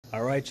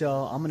All right,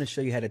 y'all, I'm gonna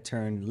show you how to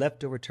turn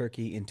leftover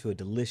turkey into a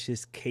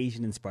delicious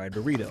Cajun-inspired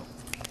burrito.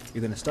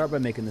 You're gonna start by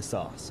making the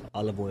sauce: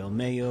 olive oil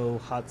mayo,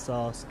 hot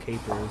sauce,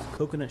 capers,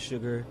 coconut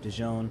sugar,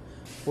 Dijon,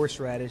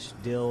 horseradish,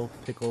 dill,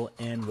 pickle,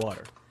 and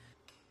water.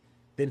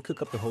 Then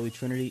cook up the holy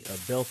trinity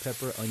of bell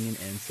pepper, onion,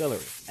 and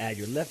celery. Add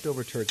your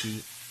leftover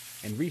turkey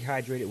and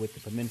rehydrate it with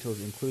the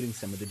pimentos, including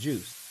some of the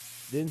juice.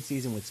 Then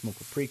season with smoked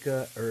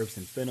paprika, herbs,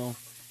 and fennel.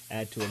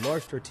 Add to a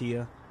large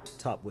tortilla,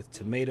 top with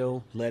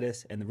tomato,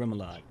 lettuce, and the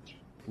remoulade.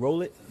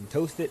 Roll it and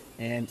toast it,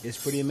 and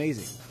it's pretty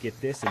amazing. Get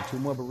this and two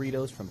more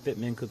burritos from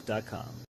FitMenCook.com.